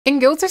In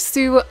Guilders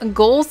 2,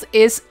 gold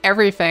is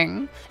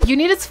everything. You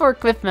need it for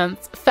equipment,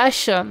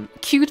 fashion,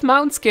 cute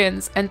mount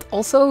skins, and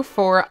also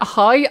for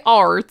high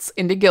art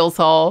in the guild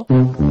hall.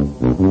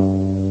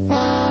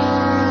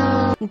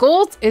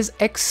 Gold is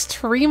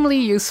extremely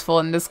useful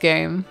in this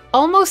game.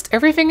 Almost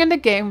everything in the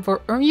game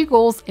will earn you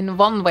gold in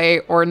one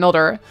way or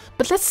another,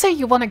 but let's say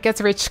you want to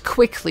get rich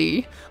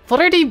quickly. What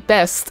are the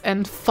best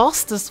and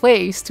fastest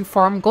ways to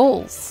farm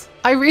gold?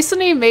 I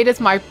recently made it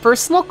my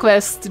personal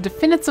quest to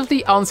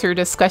definitively answer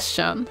this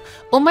question.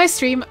 On my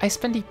stream, I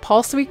spent the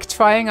past week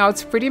trying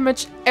out pretty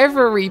much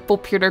every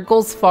popular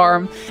gold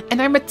farm,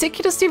 and I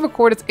meticulously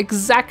recorded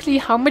exactly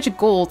how much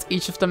gold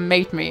each of them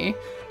made me.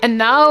 And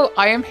now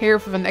I am here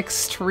with an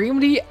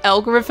extremely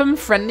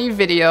algorithm-friendly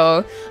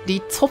video, the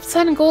top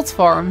 10 gold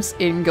farms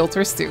in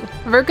Guilders 2.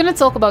 We're gonna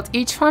talk about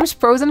each farm's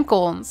pros and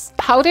cons,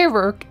 how they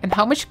work, and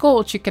how much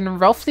gold you can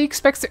roughly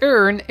expect to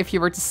earn if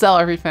you were to sell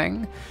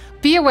everything.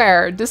 Be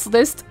aware, this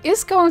list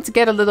is going to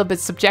get a little bit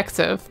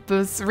subjective,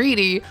 but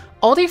really,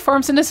 all the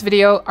farms in this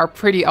video are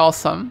pretty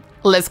awesome.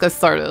 Let's get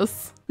started.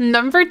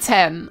 Number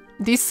 10.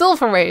 The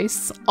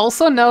Silverwastes,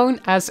 also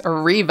known as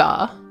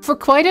Reba. For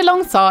quite a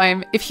long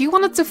time, if you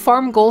wanted to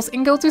farm gold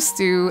in Guilders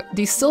 2,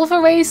 the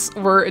Silverwastes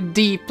were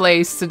the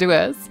place to do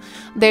it.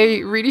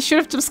 They really should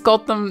have just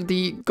called them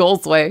the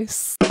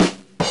Goldwaste.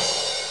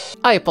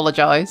 I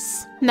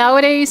apologize.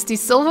 Nowadays, the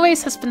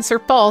Silverwastes has been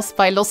surpassed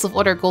by lots of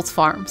other gold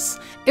farms.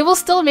 It will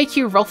still make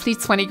you roughly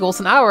 20 gold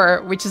an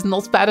hour, which is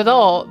not bad at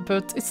all,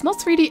 but it's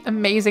not really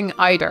amazing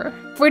either.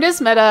 For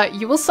this meta,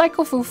 you will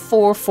cycle through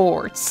 4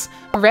 forts: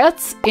 red,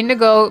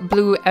 indigo,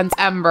 blue, and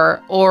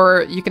amber,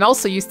 or you can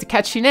also use the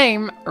catchy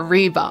name,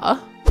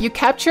 Reba. You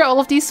capture all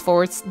of these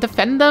forts,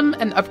 defend them,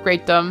 and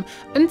upgrade them,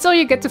 until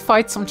you get to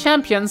fight some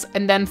champions,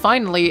 and then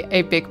finally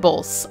a big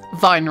boss,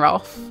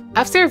 Vinerath.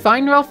 After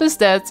Vinerath is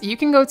dead, you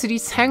can go to the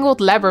Tangled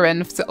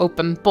Labyrinth to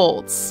open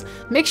bolts.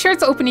 Make sure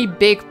to open a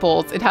big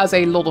bolt, it has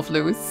a lot of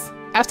loot.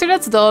 After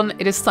that's done,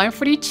 it is time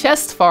for the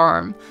chest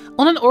farm.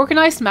 On an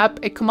organized map,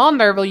 a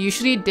commander will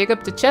usually dig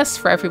up the chests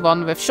for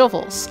everyone with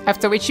shovels,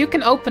 after which you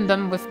can open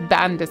them with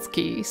bandit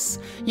keys.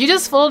 You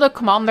just follow the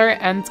commander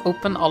and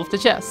open all of the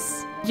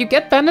chests. You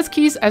get bandit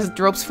keys as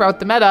drops throughout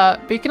the meta,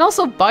 but you can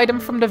also buy them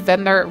from the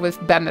vendor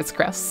with bandit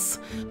crests.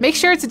 Make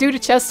sure to do the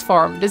chest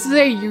farm, this is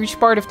a huge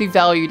part of the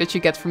value that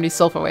you get from these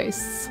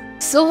Silverwastes.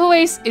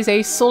 Silverwaste is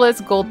a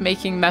solid gold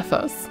making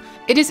method.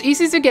 It is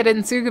easy to get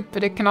into,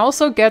 but it can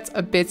also get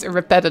a bit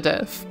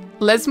repetitive.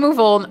 Let's move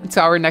on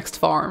to our next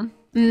farm.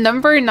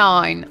 Number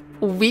 9.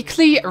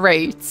 Weekly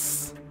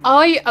raids.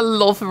 I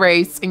love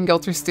raids in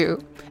Guilders 2.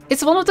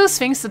 It's one of those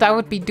things that I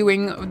would be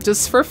doing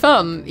just for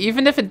fun,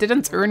 even if it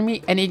didn't earn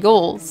me any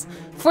gold.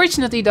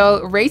 Fortunately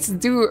though, raids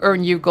do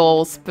earn you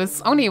gold,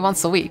 but only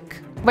once a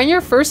week. When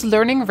you're first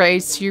learning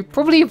raids, you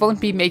probably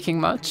won't be making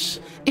much.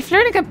 If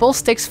learning a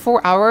boss takes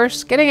 4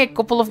 hours, getting a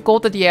couple of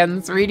gold at the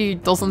end really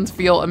doesn't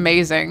feel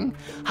amazing.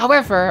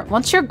 However,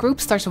 once your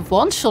group starts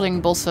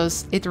one-shotting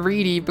bosses, it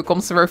really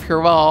becomes worth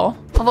your while.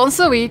 Once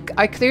a week,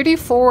 I clear the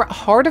 4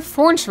 Heart of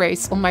Thorns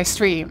raids on my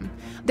stream.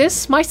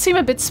 This might seem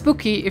a bit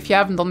spooky if you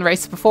haven't done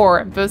raids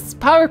before, but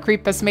power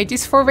creep has made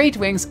these 4 raid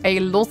wings a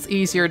lot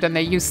easier than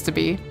they used to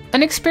be.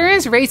 An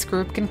experienced raid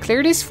group can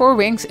clear these 4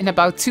 wings in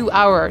about 2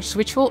 hours,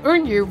 which will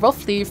earn you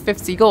roughly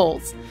 50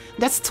 gold.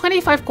 That's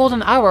 25 gold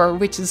an hour,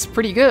 which is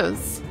pretty good.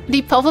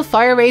 The Path of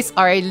Fire raids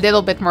are a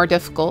little bit more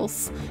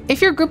difficult.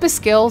 If your group is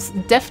skilled,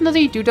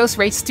 definitely do those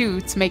raids too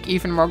to make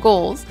even more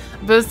gold.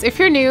 But if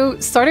you're new,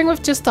 starting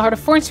with just the Heart of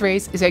Thorns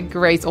raids is a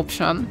great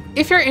option.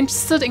 If you're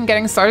interested in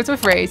getting started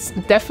with raids,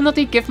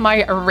 definitely give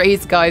my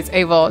raid guide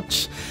a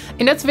watch.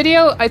 In that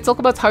video, I talk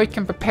about how you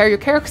can prepare your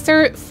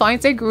character,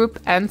 find a group,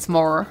 and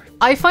more.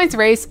 I find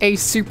raids a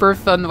super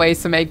fun way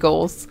to make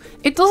gold.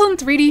 It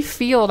doesn't really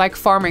feel like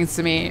farming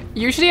to me.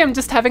 Usually I'm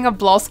just having a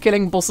blast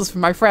killing bosses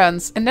with my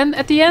friends, and then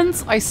at the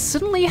end, I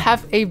suddenly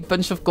have a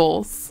bunch of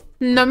gold.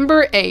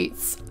 Number 8.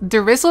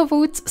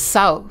 Drizzlewood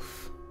South.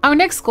 Our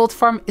next gold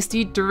farm is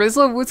the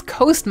Drizzlewood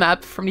coast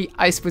map from the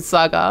Iceboot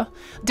saga.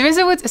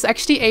 Drizzlewood is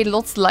actually a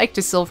lot like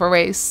the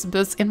Silverwastes,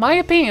 but in my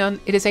opinion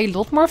it is a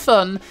lot more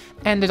fun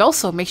and it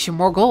also makes you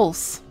more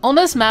goals. On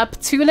this map,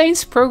 2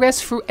 lanes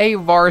progress through a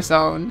war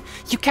zone.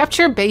 You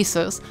capture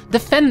bases,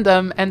 defend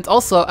them and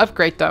also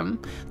upgrade them.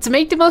 To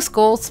make the most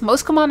gold,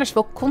 most commanders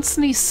will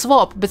constantly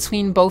swap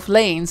between both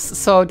lanes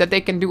so that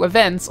they can do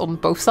events on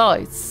both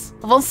sides.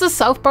 Once the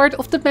south part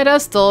of the meta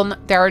is done,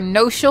 there are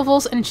no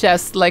shovels and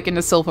chests like in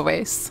the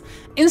Silverwastes.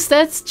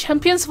 Instead,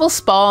 champions will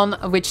spawn,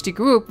 which the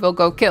group will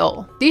go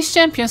kill. These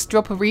champions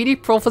drop really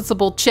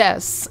profitable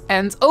chests,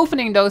 and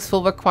opening those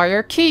will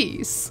require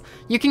keys.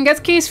 You can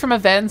get keys from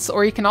events,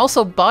 or you can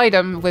also buy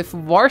them with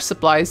war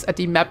supplies at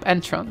the map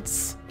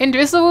entrance. In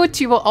Drizzlewood,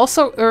 you will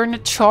also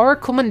earn char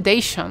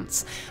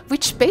commendations,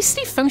 which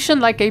basically function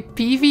like a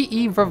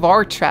PvE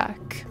reward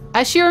track.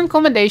 As you earn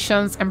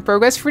commendations and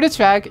progress through the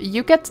track,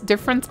 you get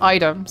different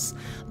items.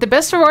 The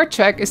best reward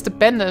track is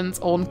dependent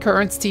on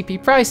current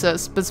TP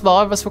prices, but while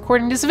I was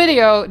recording this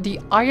video, the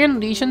Iron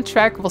Legion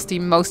track was the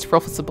most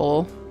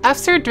profitable.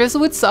 After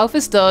Drizzlewood South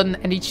is done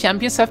and the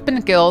champions have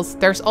been killed,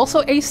 there's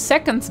also a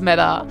second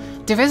meta,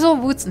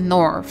 Drizzlewood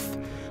North.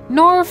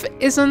 North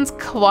isn't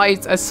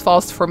quite as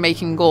fast for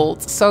making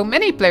gold, so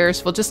many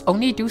players will just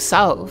only do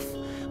South.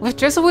 With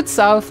Drizzlewood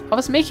South, I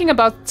was making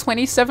about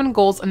 27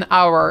 gold an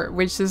hour,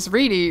 which is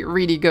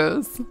really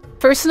good.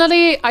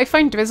 Personally, I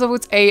find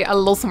Drizzlewood a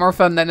lot more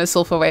fun than the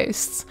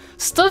Silverwastes.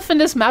 Stuff in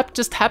this map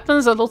just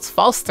happens a lot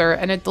faster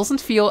and it doesn't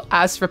feel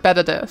as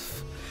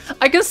repetitive.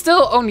 I can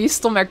still only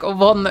stomach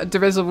one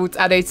Drizzlewood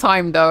at a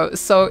time though,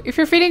 so if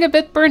you're feeling a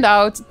bit burned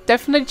out,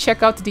 definitely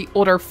check out the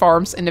other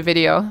farms in the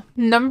video.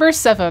 Number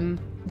 7.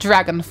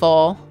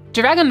 Dragonfall.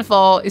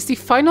 Dragonfall is the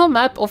final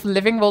map of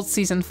Living World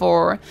Season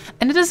 4,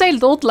 and it is a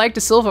lot like the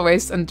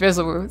Silverwastes and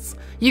Drizzlewood.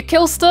 You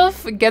kill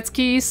stuff, get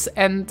keys,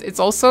 and it's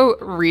also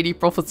really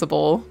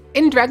profitable.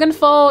 In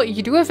Dragonfall,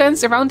 you do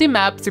events around the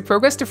map to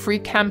progress the free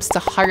camps to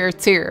higher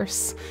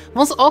tiers.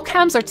 Once all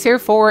camps are tier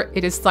 4,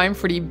 it is time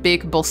for the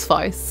big boss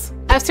fight.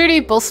 After the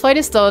boss fight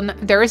is done,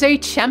 there is a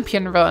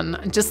champion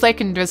run, just like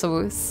in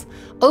Drizzlewood.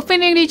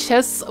 Opening the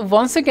chests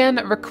once again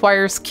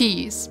requires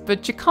keys,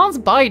 but you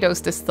can't buy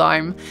those this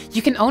time.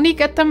 You can only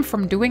get them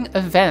from doing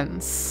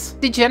events.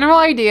 The general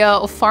idea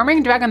of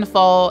farming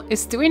Dragonfall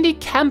is doing the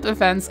camp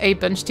events a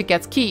bunch to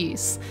get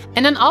keys,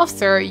 and then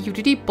after you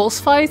do the boss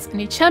fight and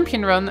the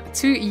champion run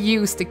to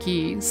use the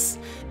keys.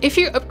 If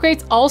you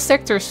upgrade all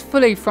sectors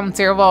fully from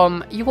tier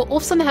 1, you will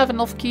often have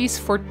enough keys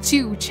for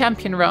 2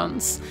 champion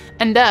runs,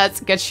 and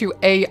that gets you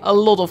a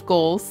lot of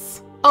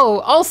goals. Oh,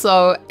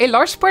 also, a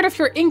large part of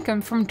your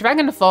income from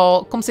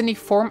Dragonfall comes in the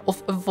form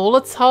of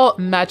volatile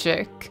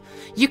magic.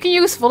 You can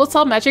use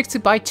volatile magic to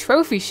buy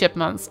trophy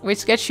shipments,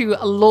 which gets you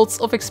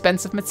lots of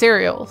expensive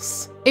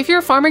materials. If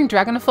you're farming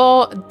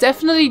Dragonfall,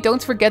 definitely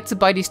don't forget to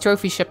buy these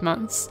trophy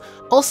shipments.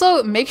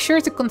 Also, make sure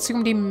to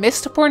consume the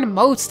Mistborn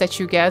modes that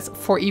you get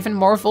for even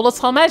more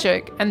volatile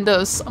magic, and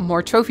thus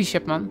more trophy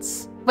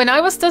shipments. When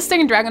I was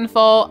testing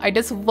Dragonfall, I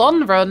did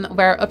one run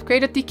where I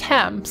upgraded the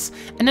camps,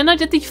 and then I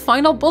did the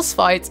final boss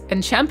fight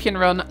and champion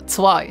run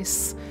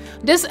twice.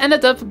 This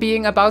ended up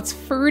being about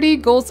 30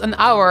 gold an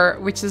hour,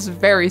 which is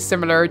very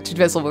similar to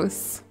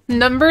Drizzlewood.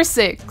 Number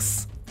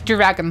 6.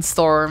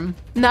 Dragonstorm.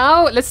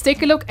 Now let's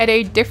take a look at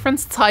a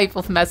different type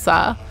of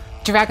meta,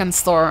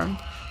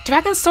 Dragonstorm.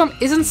 Dragonstorm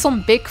isn't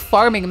some big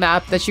farming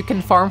map that you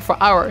can farm for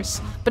hours,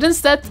 but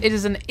instead it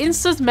is an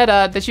instant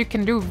meta that you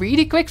can do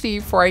really quickly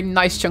for a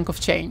nice chunk of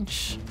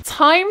change.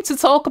 Time to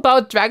talk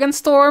about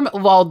Dragonstorm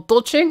while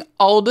dodging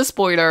all the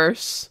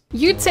spoilers.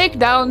 You take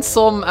down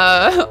some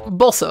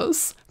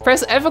bosses,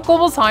 press F a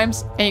couple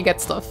times and you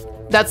get stuff.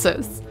 That's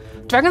it.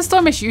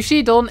 Dragonstorm is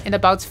usually done in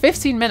about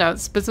 15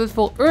 minutes, but it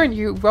will earn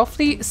you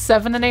roughly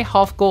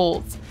 7.5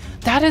 gold.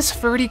 That is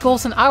 30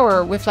 gold an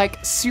hour with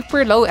like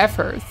super low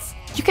effort.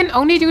 You can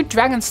only do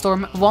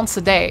Dragonstorm once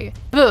a day,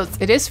 but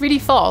it is really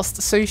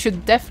fast, so you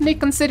should definitely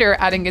consider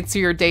adding it to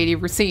your daily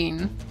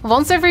routine.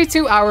 Once every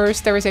 2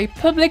 hours there is a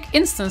public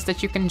instance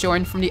that you can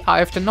join from the Eye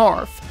of the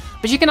North,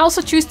 but you can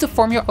also choose to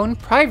form your own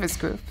private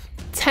group.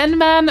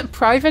 10-man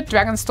private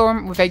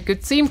Dragonstorm with a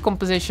good team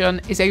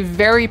composition is a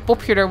very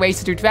popular way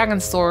to do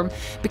Dragonstorm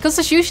because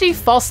it's usually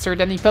faster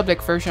than the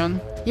public version.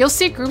 You'll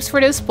see groups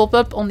for this pop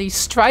up on the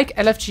Strike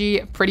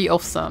LFG pretty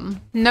often.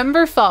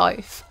 Number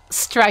 5.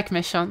 Strike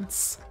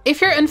missions. If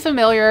you're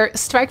unfamiliar,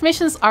 strike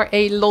missions are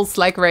a lot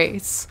like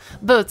raids,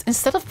 but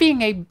instead of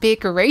being a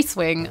big raid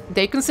wing,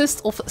 they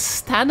consist of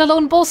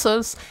standalone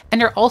bosses and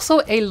they're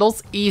also a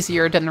lot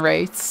easier than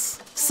raids.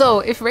 So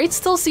if raids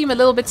still seem a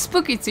little bit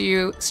spooky to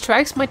you,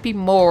 strikes might be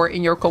more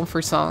in your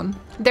comfort zone.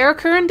 There are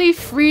currently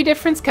 3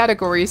 different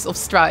categories of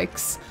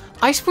strikes: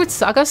 Iceboot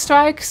Saga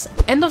strikes,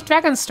 End of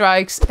Dragon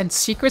strikes, and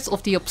Secrets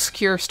of the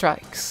Obscure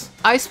strikes.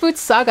 Iceboot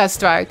Saga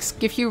strikes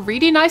give you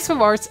really nice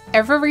rewards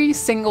every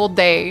single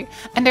day,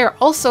 and they're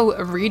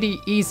also really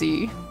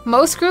easy.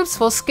 Most groups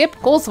will skip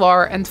Cold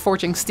War and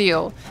Forging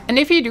Steel, and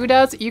if you do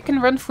that, you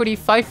can run through the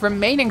 5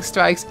 remaining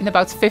strikes in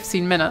about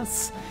 15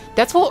 minutes.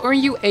 That will earn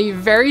you a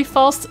very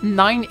fast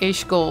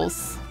 9-ish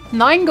goals.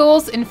 9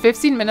 goals in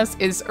 15 minutes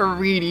is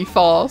really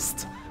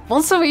fast.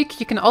 Once a week,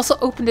 you can also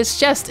open this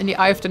chest in the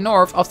Eye of the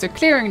North after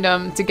clearing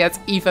them to get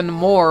even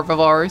more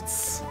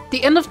rewards.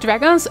 The End of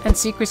Dragons and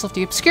Secrets of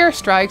the Obscure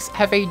strikes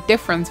have a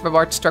different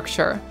reward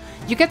structure.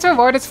 You get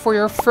rewarded for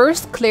your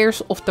first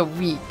clears of the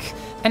week.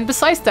 And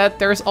besides that,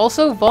 there is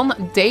also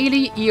 1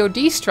 daily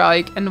EOD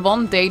strike and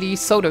 1 daily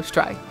Sodo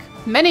strike.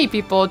 Many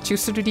people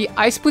choose to do the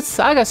Iceboot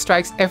Saga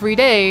strikes every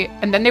day,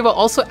 and then they will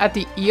also add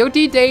the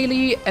EOD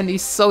daily and the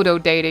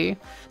Sodo daily.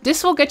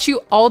 This will get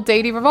you all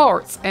daily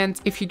rewards, and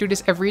if you do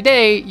this every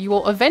day, you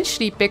will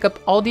eventually pick up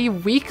all the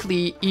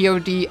weekly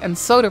EOD and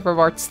Sodo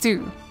rewards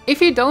too.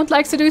 If you don't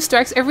like to do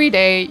strikes every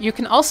day, you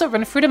can also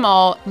run through them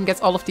all and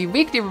get all of the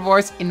weekly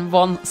rewards in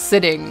one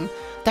sitting.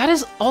 That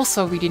is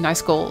also really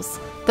nice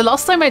goals. The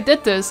last time I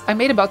did this, I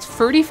made about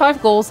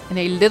 35 goals in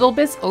a little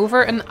bit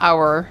over an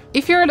hour.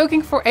 If you're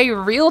looking for a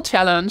real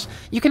challenge,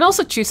 you can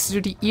also choose to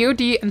do the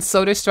EOD and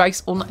Soda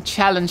Strikes on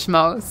challenge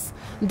modes.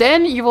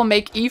 Then you will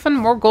make even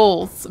more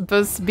goals,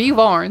 but be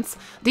warned,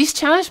 these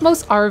challenge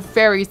modes are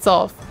very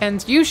tough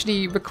and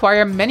usually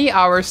require many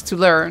hours to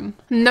learn.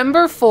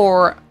 Number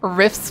 4,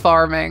 Rifts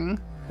Farming.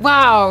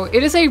 Wow,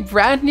 it is a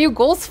brand new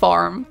gold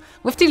farm.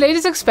 With the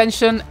latest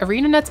expansion,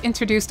 ArenaNet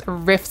introduced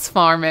Rifts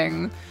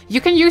Farming.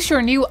 You can use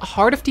your new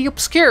Heart of the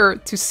Obscure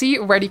to see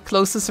where the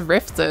closest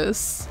rift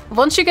is.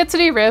 Once you get to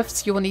the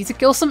rift, you will need to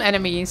kill some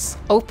enemies,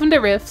 open the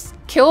rifts,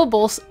 kill a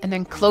boss, and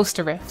then close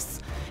the rifts.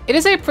 It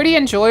is a pretty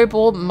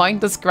enjoyable,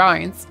 mindless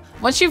grind.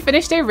 Once you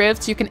finish a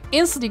rift, you can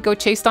instantly go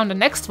chase down the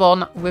next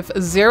one with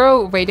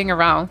 0 waiting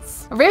around.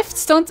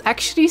 Rifts don't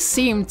actually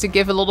seem to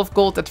give a lot of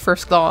gold at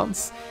first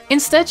glance.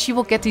 Instead, you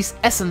will get these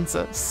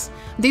essences.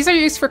 These are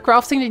used for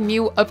crafting the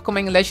new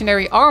upcoming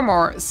legendary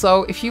armor,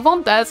 so if you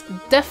want that,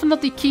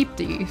 definitely keep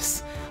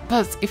these.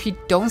 But if you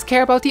don't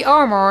care about the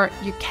armor,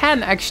 you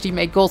can actually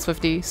make gold with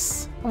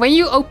these. When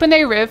you open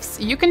a rift,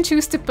 you can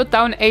choose to put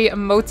down a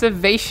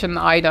motivation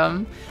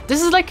item.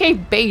 This is like a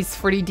bait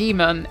for the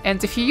demon,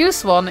 and if you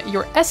use one,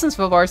 your essence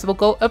rewards will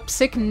go up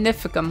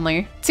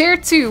significantly. Tier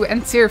 2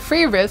 and Tier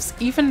 3 rifts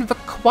even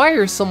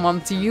require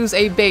someone to use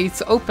a bait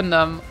to open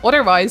them,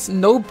 otherwise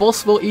no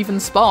boss will even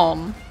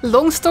spawn.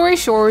 Long story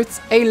short,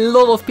 a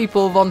lot of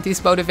people want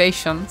these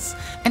motivations,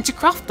 and to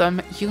craft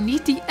them, you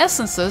need the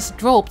essences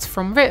dropped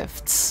from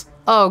rifts.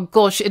 Oh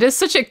gosh, it is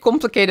such a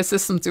complicated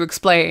system to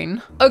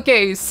explain.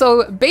 Okay,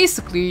 so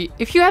basically,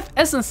 if you have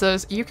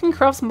essences, you can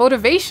craft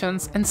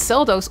motivations and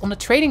sell those on a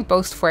trading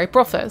post for a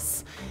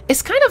profit.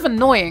 It's kind of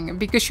annoying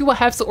because you will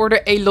have to order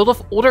a lot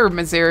of other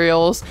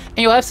materials and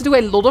you'll have to do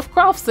a lot of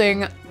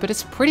crafting, but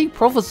it's pretty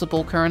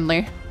profitable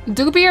currently.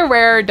 Do be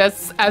aware that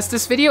as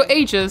this video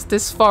ages,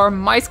 this farm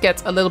might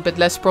get a little bit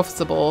less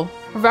profitable.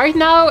 Right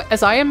now,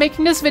 as I am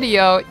making this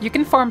video, you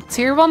can farm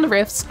tier 1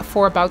 rifts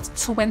for about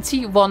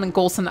 21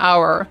 gold an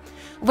hour.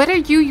 Whether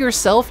you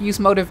yourself use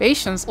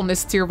motivations on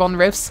this tier 1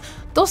 rifts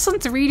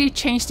doesn't really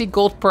change the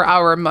gold per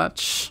hour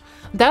much.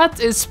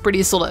 That is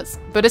pretty solid,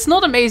 but it's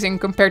not amazing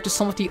compared to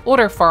some of the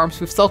other farms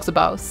we've talked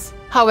about.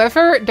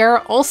 However, there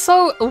are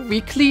also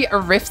weekly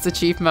rift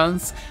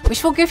achievements,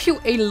 which will give you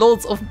a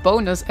lot of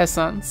bonus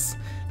essence.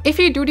 If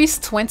you do these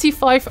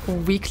 25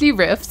 weekly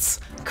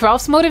rifts,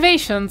 craft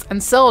motivations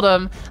and sell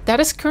them, that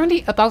is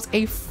currently about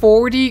a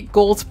 40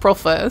 gold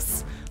profit.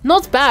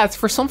 Not bad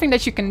for something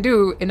that you can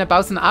do in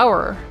about an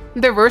hour.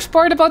 The worst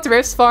part about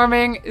rifts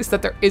farming is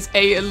that there is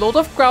a lot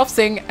of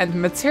crafting and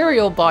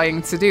material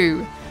buying to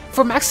do.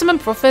 For maximum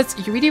profit,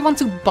 you really want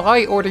to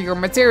buy order your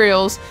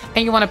materials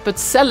and you want to put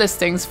sell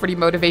listings for the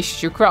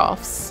motivations you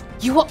craft.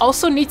 You will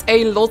also need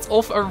a lot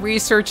of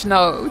research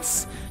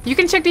nodes. You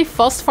can check the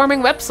fast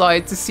farming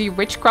website to see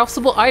which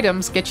craftable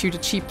items get you the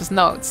cheapest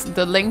nodes.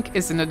 The link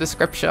is in the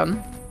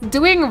description.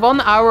 Doing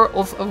 1 hour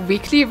of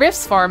weekly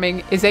rifts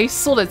farming is a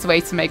solid way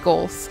to make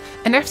goals.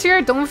 And after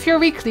you're done with your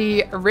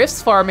weekly,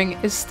 rifts farming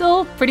is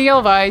still pretty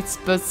alright,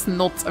 but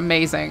not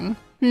amazing.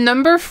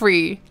 Number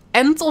 3.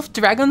 End of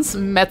Dragons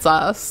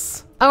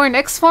metas. Our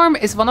next farm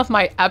is one of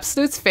my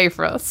absolute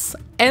favorites.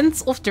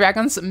 End of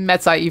Dragons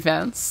meta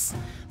events.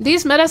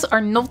 These metas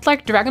are not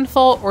like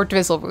Dragonfall or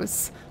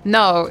Drizzlewood.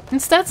 No,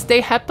 instead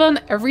they happen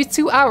every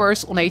 2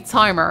 hours on a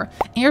timer,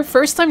 and your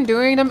first time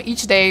doing them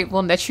each day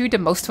will net you the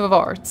most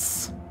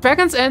rewards.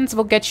 Dragon's End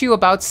will get you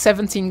about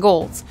 17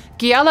 gold,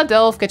 Giala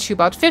Delve gets you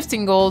about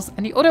 15 gold,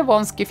 and the other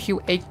ones give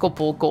you a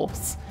couple gold.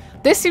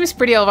 This seems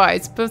pretty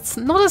alright, but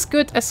not as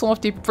good as some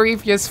of the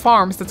previous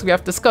farms that we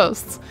have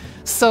discussed.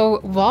 So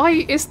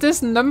why is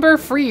this number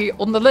 3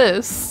 on the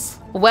list?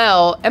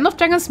 Well, End of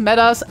Dragons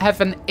metas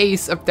have an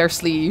ace up their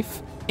sleeve.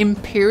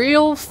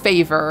 Imperial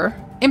Favor.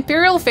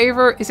 Imperial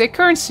Favor is a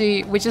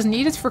currency which is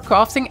needed for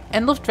crafting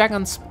End of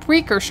Dragons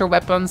precursor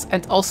weapons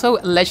and also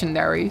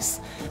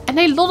legendaries. And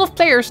a lot of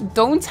players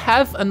don't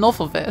have enough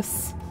of it.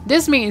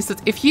 This means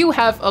that if you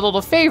have a lot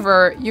of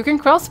favor, you can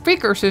craft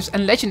precursors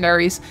and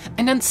legendaries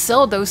and then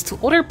sell those to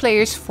other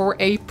players for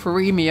a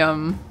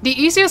premium. The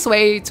easiest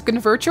way to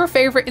convert your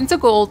favor into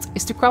gold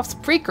is to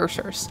craft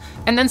precursors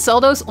and then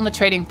sell those on a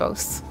trading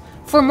post.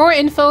 For more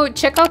info,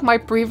 check out my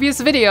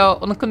previous video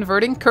on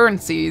converting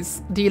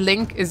currencies. The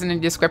link is in the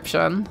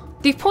description.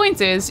 The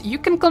point is, you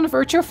can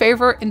convert your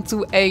favor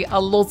into a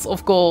lot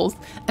of gold,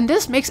 and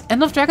this makes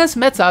End of Dragons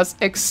metas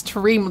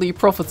extremely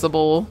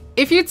profitable.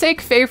 If you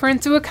take favor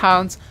into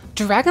account,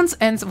 Dragon's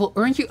End will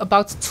earn you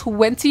about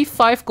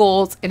 25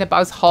 gold in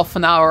about half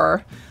an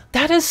hour.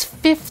 That is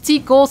 50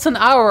 gold an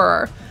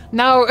hour!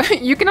 Now,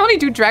 you can only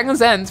do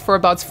Dragon's End for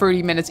about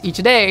 30 minutes each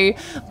day,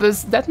 but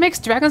that makes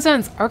Dragon's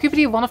End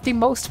arguably one of the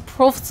most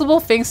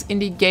profitable things in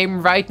the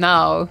game right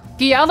now.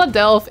 Giala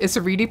Delve is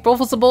really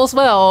profitable as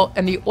well,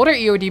 and the other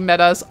EOD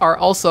metas are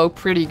also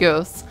pretty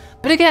good.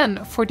 But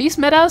again, for these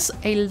metas,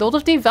 a lot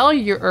of the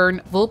value you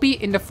earn will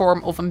be in the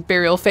form of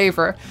Imperial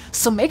Favor,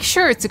 so make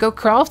sure to go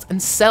craft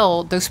and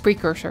sell those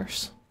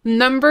precursors.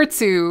 Number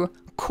 2.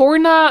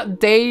 Kourna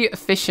Day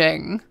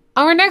Fishing.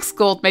 Our next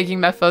gold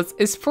making method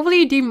is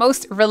probably the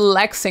most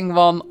relaxing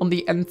one on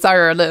the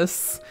entire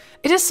list.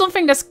 It is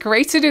something that's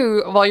great to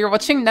do while you're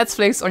watching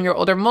Netflix on your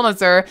other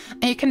monitor,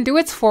 and you can do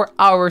it for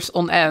hours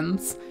on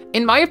end.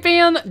 In my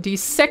opinion, the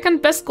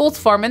second best gold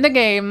farm in the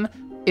game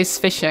is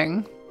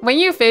fishing. When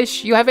you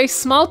fish, you have a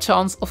small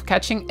chance of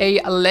catching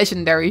a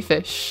legendary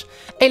fish.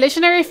 A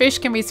legendary fish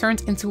can be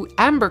turned into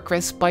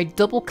ambergris by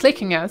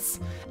double-clicking it,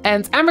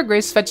 and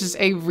ambergris fetches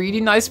a really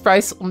nice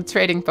price on the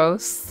trading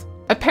post.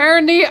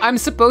 Apparently, I'm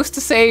supposed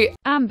to say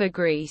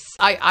ambergris.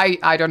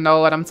 I don't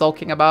know what I'm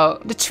talking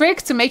about. The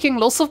trick to making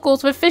lots of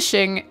gold with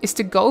fishing is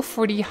to go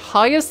for the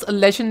highest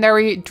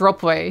legendary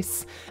drop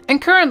rate.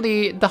 And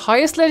currently, the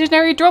highest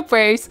legendary drop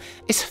rate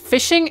is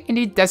fishing in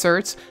the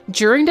desert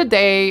during the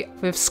day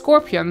with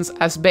scorpions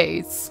as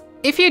baits.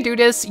 If you do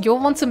this, you'll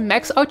want to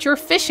max out your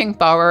fishing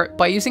power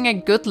by using a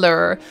good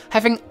lure,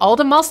 having all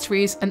the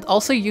masteries, and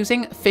also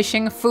using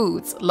fishing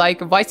foods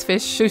like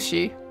whitefish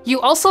sushi. You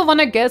also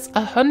want to get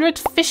 100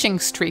 fishing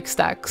streak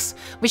stacks,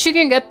 which you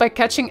can get by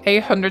catching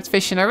 100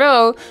 fish in a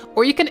row,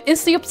 or you can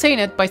instantly obtain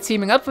it by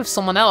teaming up with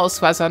someone else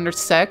who has 100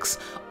 stacks,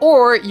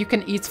 or you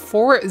can eat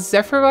 4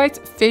 zephyrite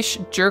fish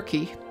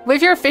jerky.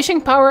 With your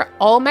fishing power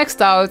all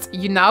maxed out,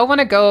 you now want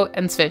to go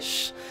and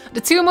fish. The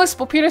two most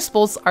popular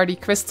spots are the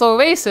Crystal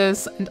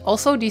Oasis and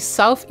also the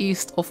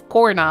southeast of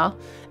Kourna.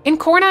 In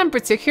Kourna in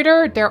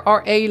particular, there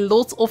are a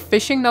lot of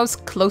fishing nodes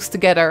close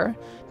together.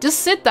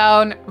 Just sit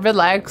down,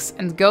 relax,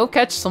 and go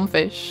catch some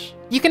fish.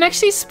 You can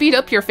actually speed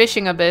up your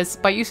fishing a bit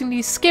by using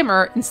the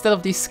skimmer instead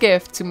of the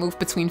skiff to move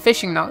between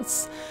fishing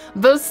nodes.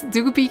 But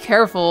do be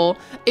careful.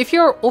 If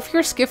you're off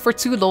your skiff for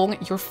too long,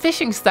 your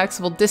fishing stacks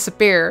will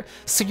disappear,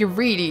 so you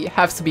really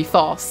have to be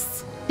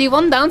fast. The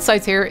one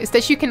downside here is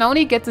that you can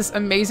only get this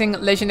amazing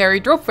legendary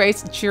drop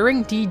rate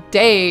during the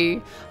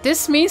day.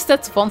 This means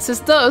that once it's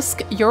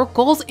dusk, your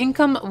gold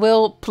income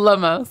will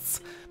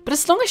plummet. But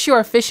as long as you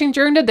are fishing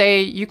during the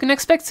day, you can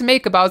expect to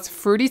make about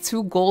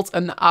 32 gold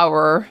an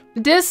hour.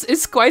 This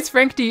is quite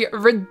frankly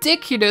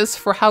ridiculous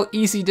for how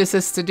easy this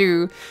is to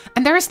do,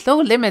 and there is no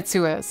limit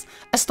to it.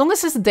 As long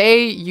as it's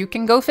day, you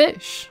can go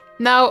fish.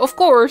 Now, of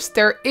course,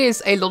 there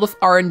is a lot of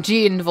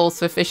RNG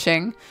involved with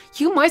fishing.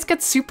 You might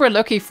get super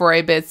lucky for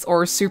a bit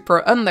or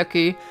super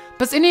unlucky,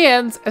 but in the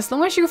end, as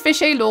long as you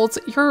fish a lot,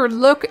 your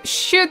luck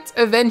should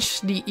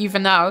eventually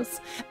even out,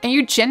 and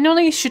you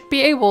genuinely should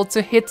be able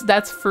to hit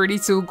that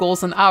 32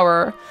 gold an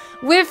hour.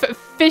 With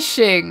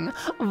fishing!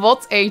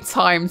 What a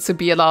time to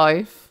be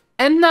alive.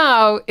 And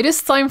now, it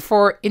is time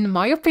for, in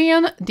my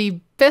opinion, the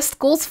best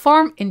gold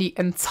farm in the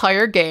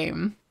entire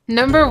game.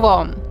 Number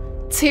 1.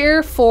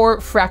 Tier 4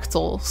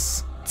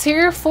 Fractals.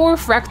 Tier 4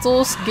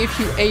 Fractals give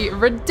you a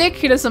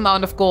ridiculous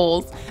amount of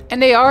gold,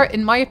 and they are,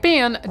 in my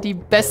opinion, the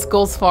best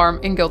gold farm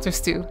in Guild Wars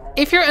 2.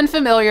 If you're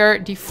unfamiliar,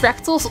 the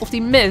Fractals of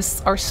the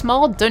Mist are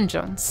small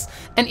dungeons,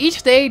 and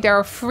each day there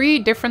are 3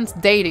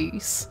 different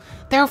deities.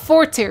 There are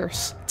 4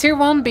 tiers, tier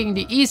 1 being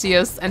the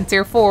easiest and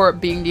tier 4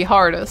 being the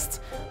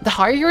hardest. The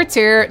higher your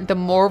tier, the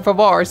more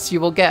rewards you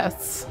will get.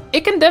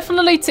 It can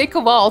definitely take a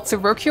while to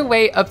work your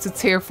way up to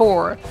tier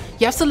 4.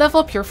 You have to level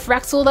up your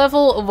fractal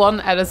level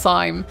one at a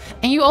time,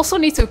 and you also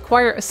need to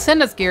acquire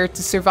ascended gear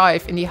to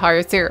survive in the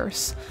higher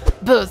tiers.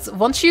 But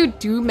once you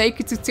do make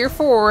it to tier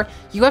 4,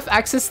 you have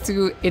access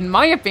to, in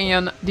my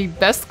opinion, the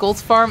best gold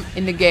farm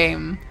in the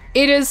game.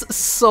 It is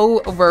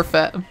so worth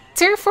it.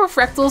 Tier 4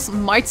 Fractals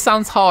might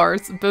sound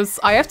hard, but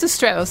I have to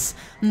stress,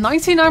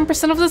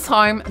 99% of the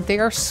time they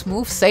are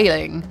smooth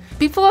sailing.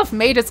 People who have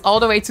made it all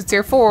the way to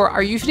tier 4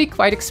 are usually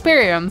quite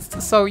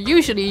experienced, so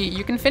usually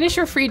you can finish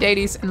your 3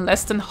 dailies in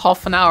less than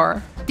half an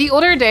hour. The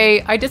other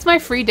day I did my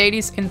 3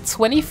 dailies in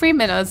 23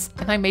 minutes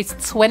and I made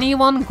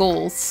 21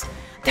 golds.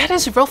 That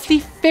is roughly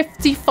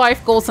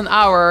 55 golds an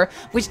hour,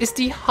 which is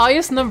the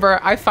highest number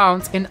I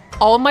found in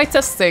all my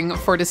testing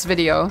for this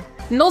video.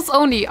 Not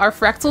only are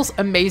Fractals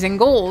amazing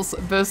goals,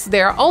 but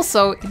they are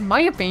also, in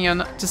my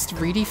opinion, just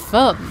really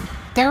fun.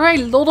 There are a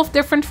lot of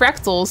different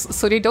Fractals,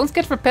 so they don't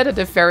get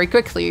repetitive very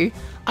quickly.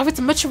 I would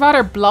much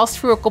rather blast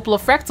through a couple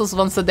of Fractals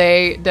once a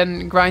day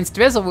than grind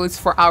Drizzlewood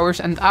for hours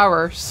and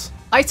hours.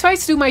 I try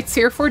to do my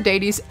tier 4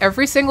 dailies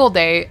every single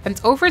day, and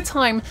over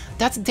time,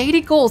 that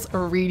daily gold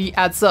really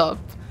adds up.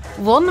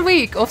 1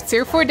 week of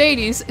tier 4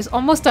 dailies is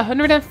almost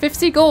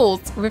 150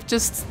 gold with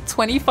just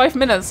 25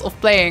 minutes of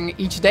playing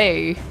each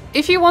day.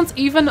 If you want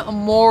even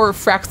more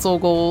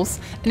fractal goals,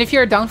 and if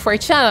you're down for a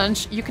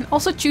challenge, you can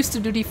also choose to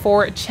do the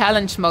 4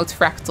 challenge mode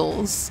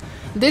fractals.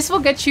 This will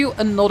get you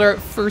another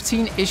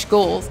 13-ish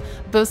gold,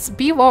 but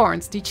be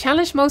warned, the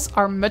challenge modes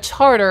are much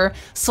harder,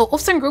 so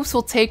often groups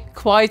will take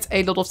quite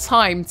a lot of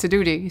time to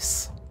do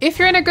these. If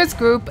you're in a good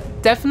group,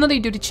 definitely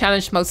do the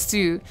challenge modes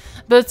too,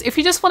 but if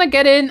you just want to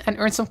get in and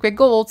earn some quick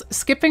gold,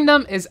 skipping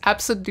them is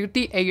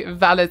absolutely a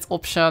valid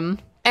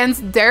option. And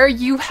there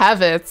you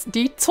have it,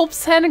 the top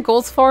 10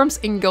 gold farms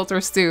in Guild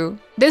Wars 2.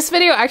 This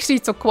video actually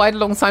took quite a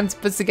long time to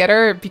put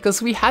together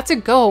because we had to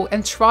go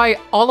and try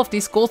all of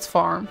these gold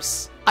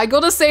farms. I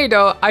gotta say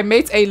though, I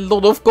made a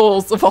lot of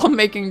gold while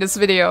making this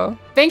video.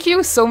 Thank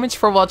you so much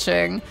for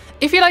watching.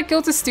 If you like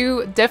Guild Wars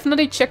 2,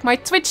 definitely check my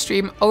Twitch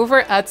stream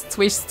over at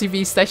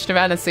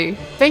twitch.tv/Dragonfall.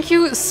 Thank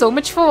you so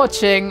much for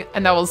watching,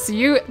 and I will see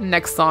you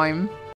next time.